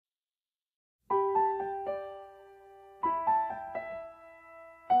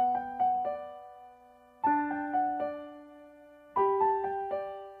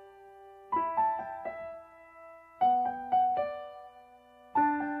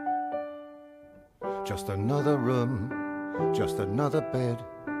Just another room, just another bed,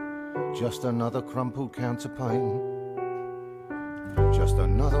 just another crumpled counterpane. Just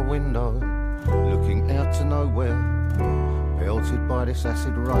another window, looking out to nowhere, pelted by this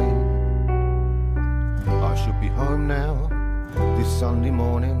acid rain. I should be home now, this Sunday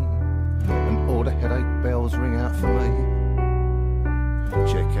morning, and all the headache bells ring out for me.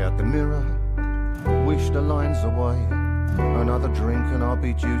 Check out the mirror, wish the lines away, another drink and I'll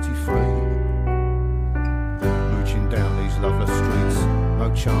be duty free. Mooching down these loveless streets,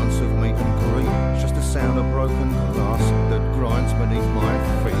 no chance of meet and greet, just the sound of broken glass that grinds beneath my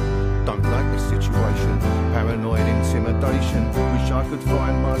feet. Don't like this situation, paranoid intimidation, wish I could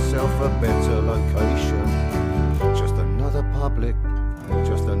find myself a better location. Just another public,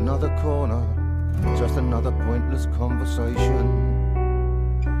 just another corner, just another pointless conversation.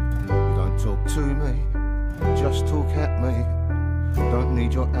 You don't talk to me, just talk at me, don't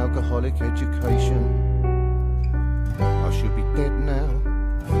need your alcoholic education. I should be dead now,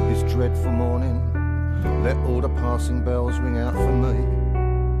 this dreadful morning, let all the passing bells ring out for me.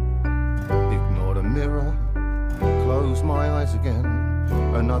 Ignore the mirror, close my eyes again,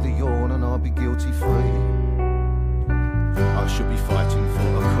 another yawn and I'll be guilty free. I should be fighting for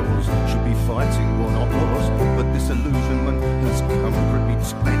a cause, should be fighting war not wars, but disillusionment has come grippy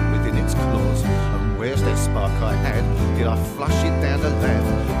tight within its claws. And where's that spark I had? Did I flush it down the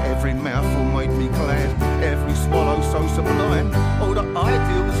left? Every mouthful made me glad, every swallow so sublime. All the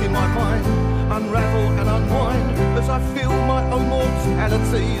ideals in my mind unravel and unwind as I feel my own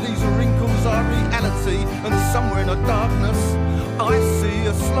mortality. These wrinkles are reality, and somewhere in the darkness I see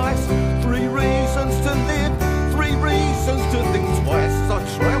a slice. 3 reasons to live, 3 reasons to think twice. I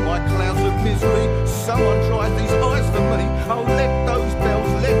drown my clouds of misery, someone tried these eyes for me. Oh, let those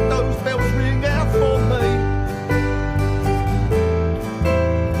bells ring out for me.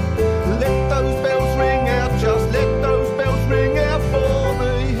 Let those bells ring out, just let those bells ring out for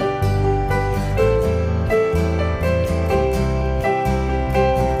me.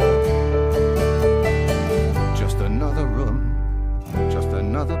 Just another room, just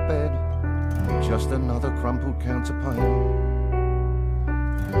another bed, just another crumpled counterpane.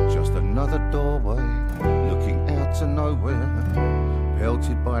 Just another doorway, looking out to nowhere,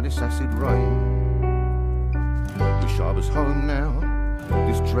 pelted by this acid rain. Wish I was home now,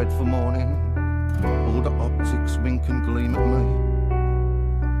 this dreadful morning, all the optics wink and gleam at me.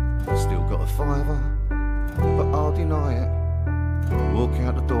 Still got a £5, but I'll deny it, walk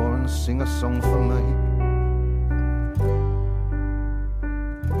out the door and sing a song for me.